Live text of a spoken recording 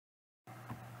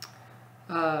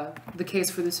The case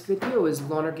for this video is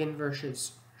Lonergan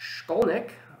versus Scolnick.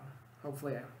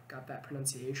 Hopefully I got that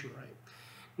pronunciation right.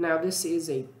 Now this is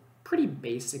a pretty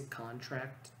basic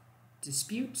contract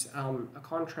dispute. A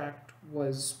contract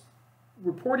was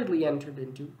reportedly entered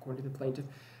into, according to the plaintiff,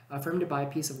 for him to buy a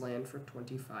piece of land for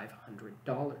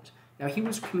 $2,500. Now he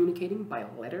was communicating by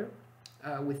letter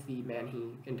with the man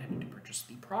he intended to purchase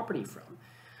the property from.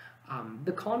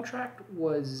 The contract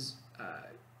was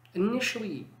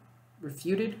initially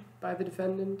refuted by the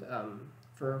defendant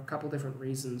for a couple different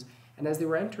reasons, and as they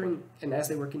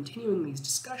were continuing these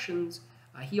discussions,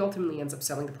 he ultimately ends up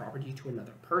selling the property to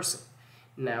another person.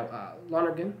 Now,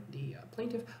 Lonergan, the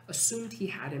plaintiff, assumed he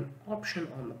had an option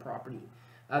on the property.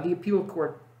 The appeal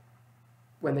court,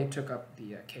 when they took up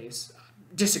the case,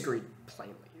 disagreed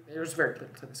plainly. It was very clear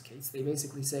to this case. They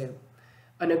basically say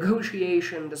a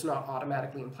negotiation does not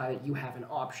automatically imply that you have an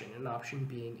option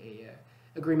being a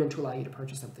agreement to allow you to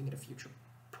purchase something at a future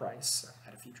price,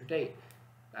 at a future date,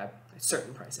 a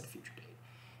certain price at a future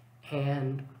date.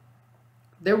 And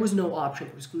there was no option.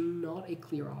 It was not a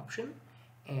clear option.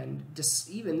 And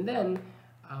even then,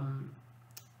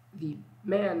 the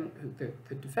man,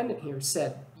 the defendant here,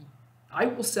 said, I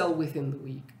will sell within the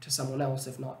week to someone else,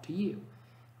 if not to you.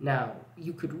 Now,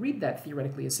 you could read that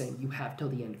theoretically as saying you have till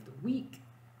the end of the week,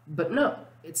 but no,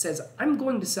 it says, I'm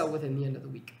going to sell within the end of the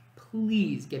week.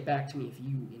 Please get back to me if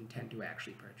you intend to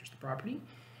actually purchase the property.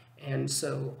 And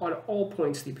so, on all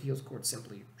points, the appeals court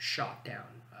simply shot down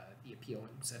the appeal and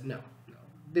said, no,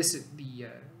 this is the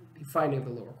finding of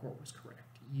the lower court was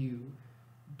correct. You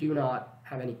do not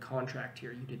have any contract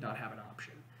here. You did not have an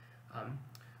option.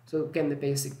 So again, the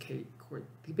basic thing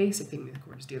the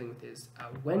court is dealing with is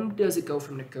when does it go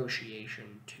from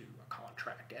negotiation to a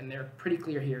contract? And they're pretty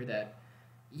clear here that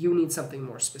you need something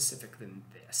more specific than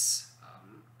this.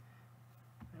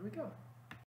 There we go.